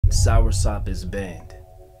Soursop is banned.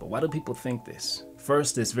 But why do people think this?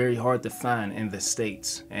 First, it's very hard to find in the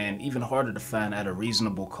States, and even harder to find at a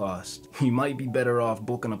reasonable cost. You might be better off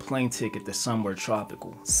booking a plane ticket to somewhere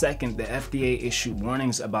tropical. Second, the FDA issued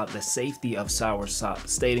warnings about the safety of soursop,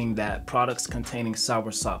 stating that products containing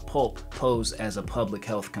soursop pulp pose as a public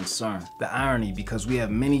health concern. The irony, because we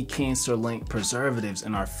have many cancer-linked preservatives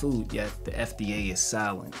in our food, yet the FDA is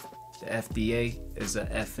silent. The FDA is a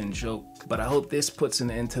effing joke. But I hope this puts an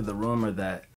end to the rumor that